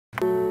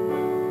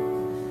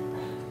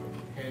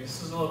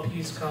This is a little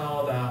piece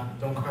called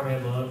Don't Cry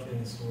My Love,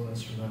 and it's a little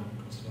instrumental.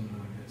 Goes something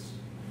like this.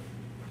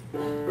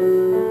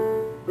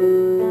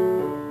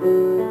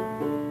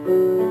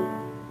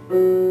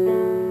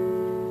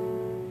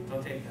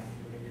 Don't take that.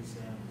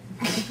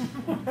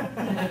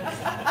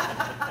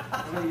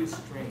 I'm going to use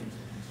strings.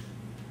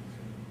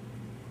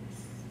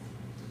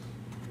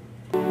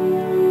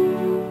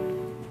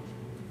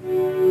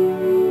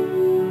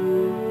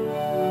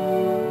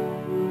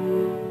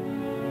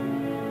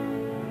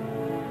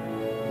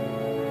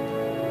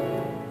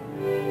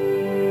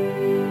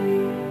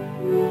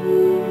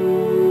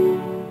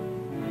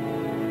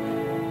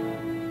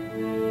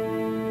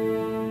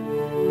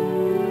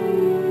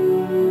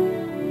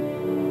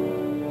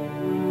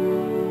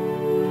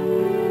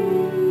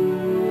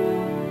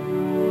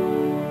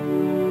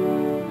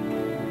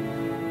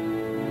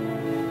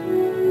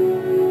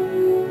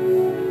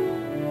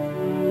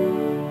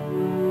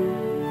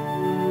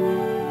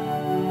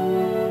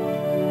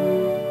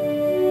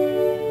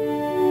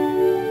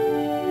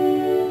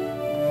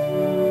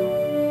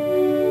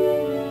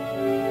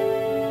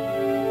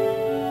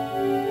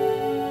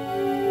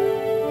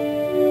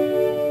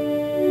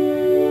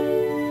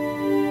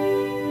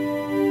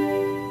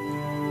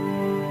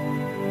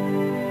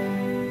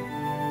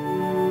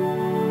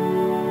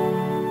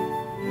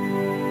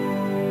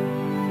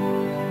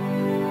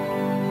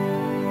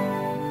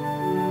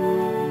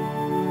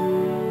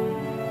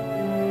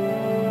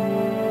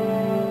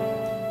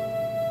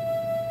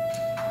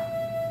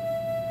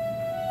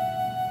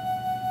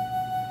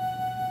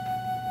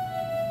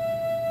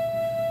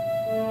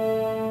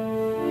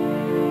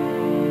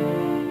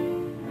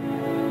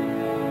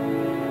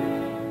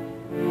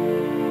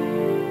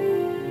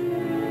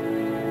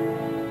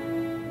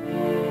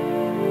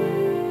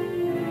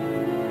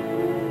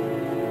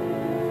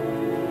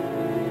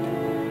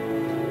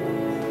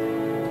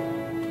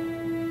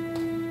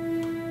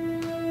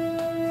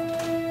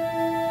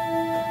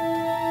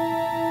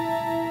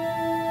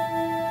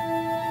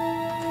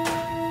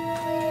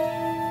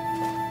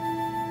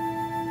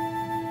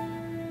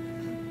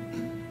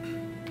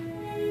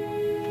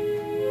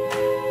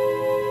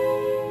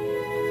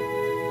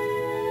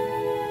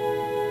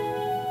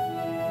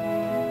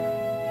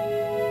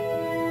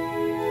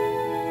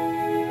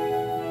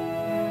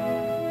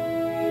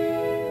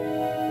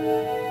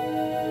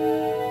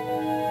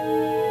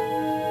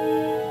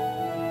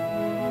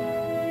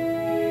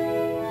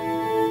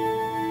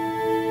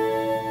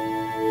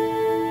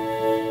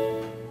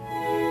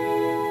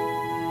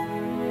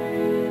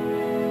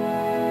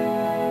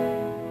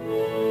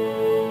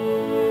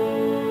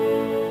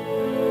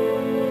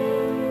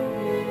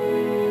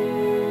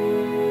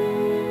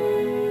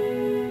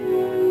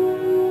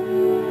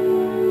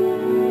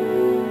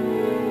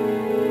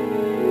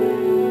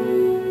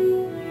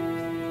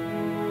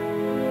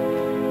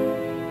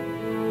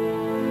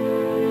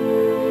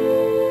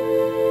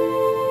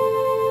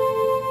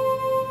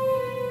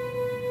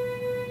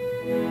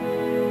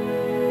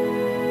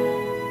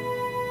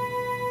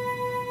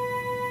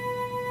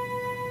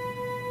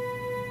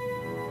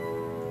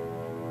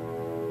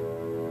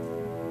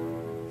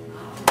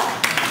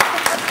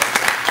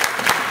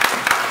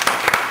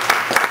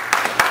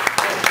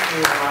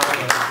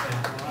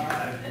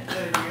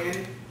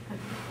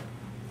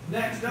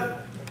 Next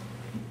up,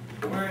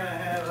 we're going to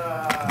have,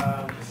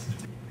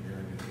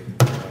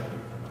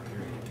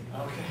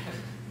 Okay.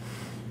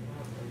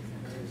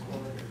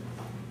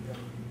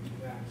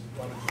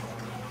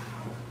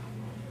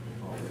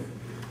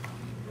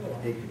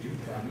 Hey, could you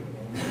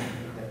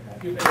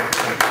Thank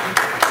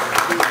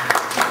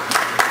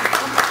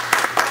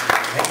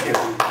you.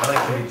 I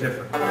like to be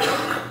different.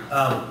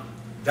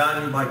 Don,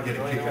 you might get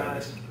a kick out of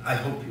this. I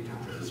hope you do,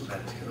 because it's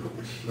meant to.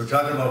 We're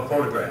talking about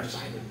photographs.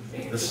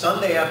 The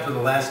Sunday after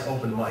the last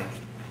open mic,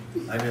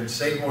 I'm in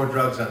Save More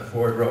Drugs on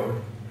Ford Road.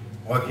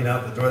 Walking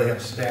out the door, they have a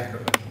stack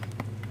of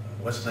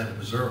Westland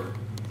Preserve.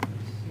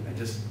 I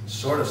just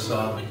sort of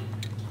saw the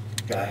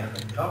guy on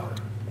the cover.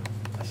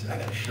 I said, I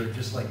got a shirt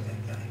just like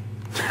that guy.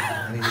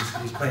 And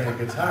he's playing a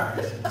guitar.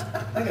 I said,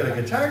 I got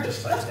a guitar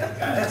just like that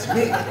guy. That's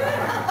me.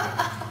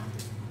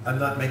 I'm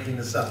not making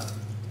this up.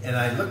 And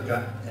I look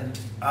up, and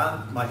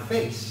on my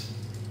face,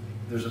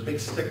 there's a big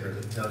sticker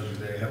that tells you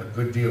they have a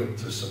good deal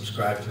to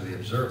subscribe to the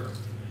Observer.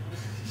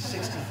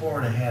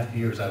 64.5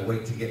 years I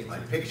wait to get my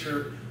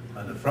picture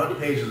on the front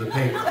page of the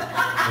paper,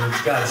 and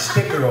it's got a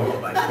sticker over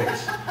my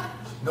face.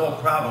 No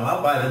problem,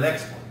 I'll buy the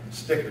next one.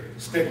 Sticker,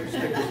 sticker,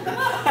 sticker, sticker.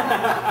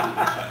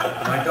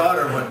 My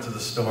daughter went to the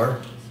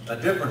store, a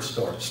different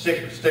store,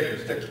 sticker, sticker,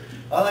 sticker.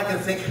 All I can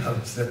think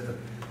of is that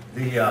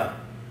the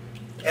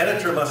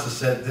editor must have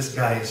said, this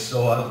guy is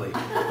so ugly,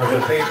 but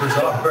the paper's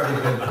already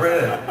been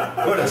printed.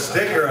 Put a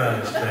sticker on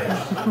his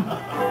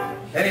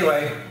face.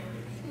 Anyway,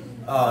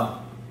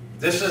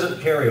 this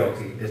isn't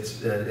karaoke, it's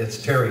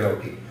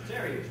karaoke.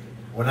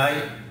 When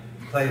I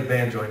play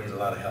banjo, I need a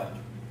lot of help.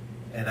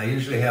 And I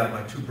usually have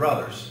my two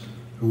brothers,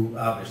 who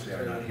obviously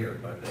are not here,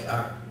 but they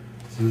are,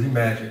 through the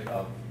magic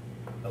of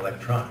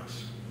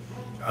electronics.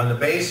 On the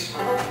bass,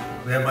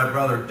 we have my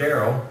brother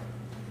Daryl,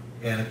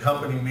 and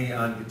accompanying me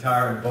on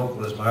guitar and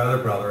vocal is my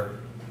other brother,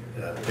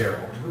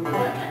 Daryl.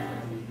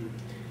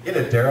 Get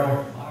it, Daryl.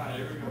 All right,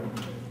 here we go.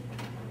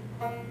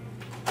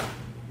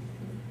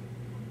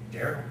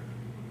 Daryl?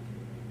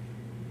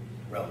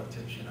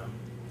 Relatives, you know.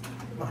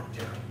 Come on,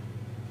 Daryl.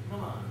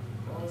 Come on.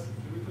 Fellas,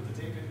 did we put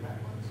the tape in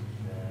backwards?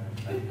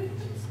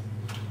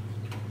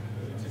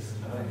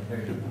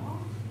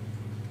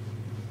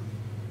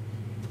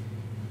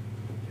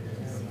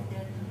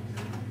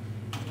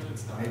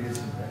 Maybe it's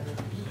in there.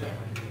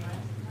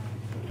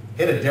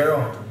 Hit it,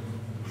 Daryl.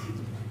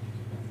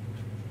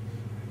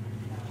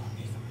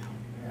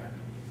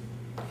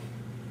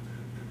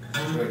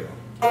 There we go.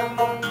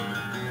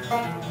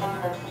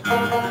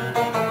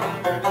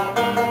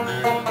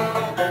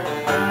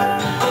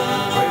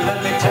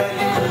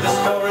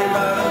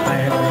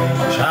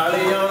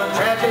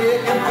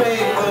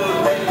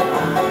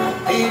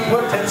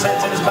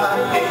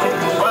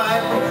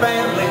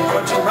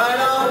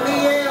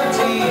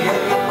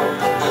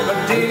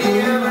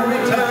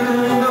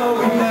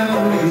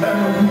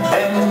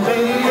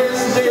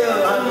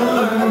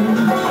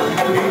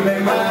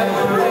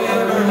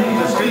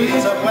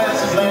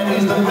 Westland,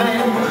 he's the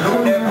man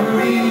who never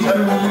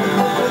returned.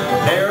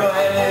 Daryl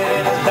had it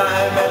in his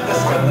dime at the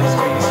Scully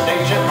Street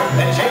station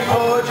and changed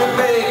for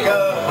Jamaica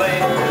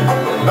plane.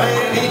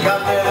 When he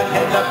got there, the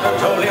conductor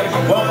told him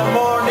one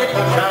more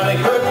nickel Charlie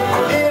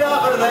couldn't get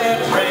off of that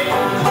train.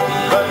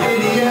 But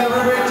did he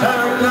ever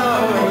return?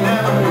 No, he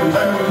never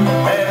returned.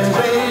 And his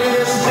fate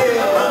is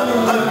still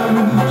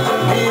unknown.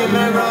 He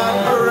may ride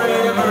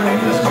forever in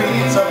the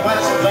streets of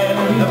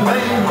Westland, the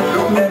man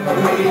who never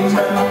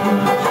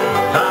returned.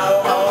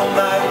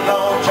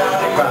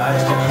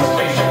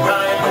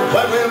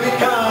 What will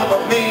become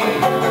of me?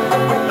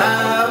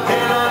 How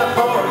can I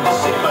afford to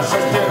see my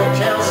sister in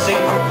Chelsea,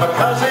 my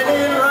cousin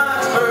in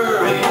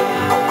Roxbury?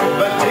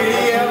 But did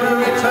he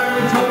ever return?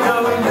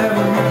 No, he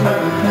never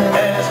returned.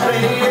 And his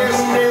fate is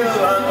still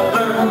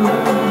unlearned.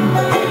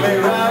 He may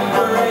ride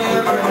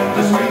forever in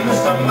the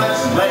streets of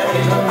Westland.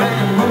 He's the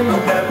man who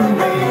never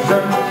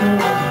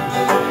returned.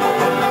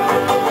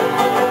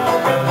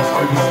 From the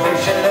street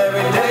station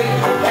every day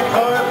at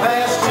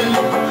 2:15,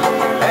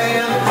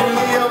 and through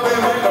the open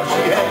window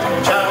she had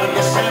Charlie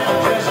a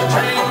sandwich, a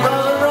train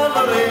goes a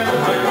rumbling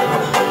through.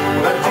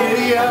 But did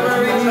he ever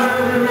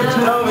return?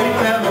 No, he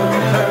never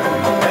returned.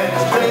 And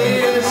his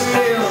fate is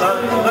still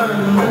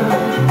unlearned.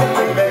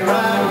 He may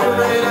ride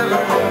forever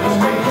in the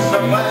streets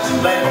of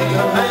Westland. He's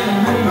a man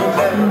who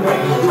never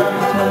returned.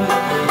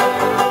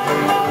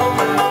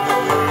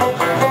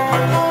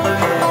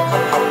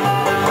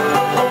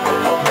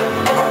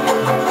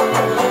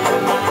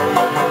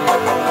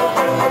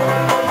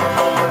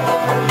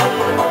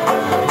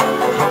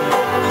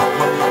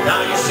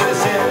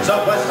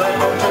 Of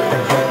Westland,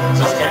 it's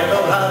a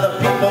scandal how the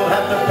people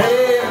have to pay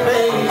and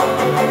pay.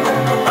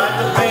 But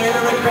the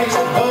fare increase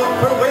and vote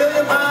for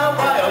William I.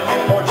 Wild.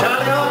 Get poor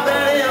Charlie off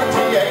that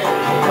MTA.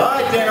 All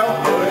right, Daryl.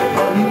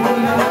 He will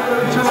never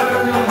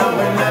return. No,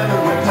 he never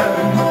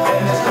returned.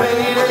 And his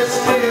fate is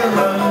still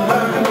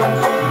unlearned.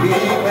 He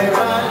may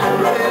ride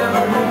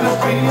forever in the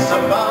streets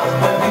of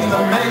Boston. He's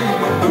the man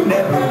who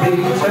never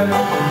returned.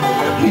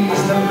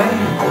 He's the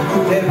man who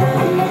never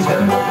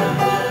returned.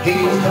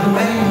 He's the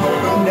man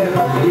who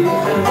never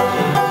returned.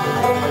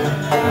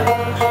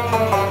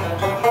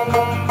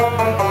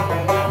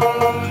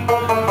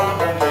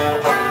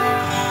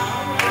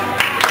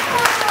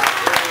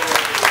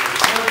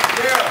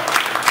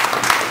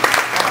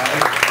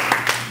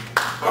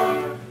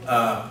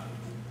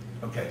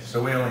 Okay,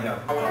 so we're gonna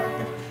have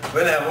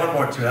one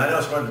more tune. I know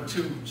it's one of the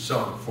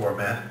two-song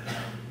format.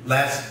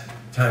 Last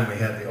time we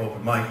had the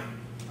open mic,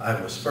 I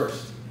was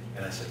first,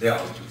 and I said they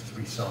always do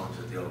 3 songs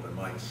at the open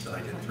mics, so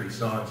I did 3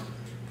 songs.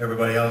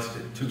 Everybody else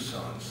did 2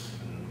 songs,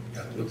 and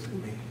got looked at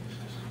me.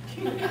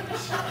 I'm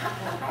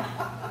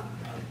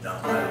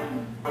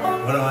dumb.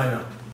 What do I know?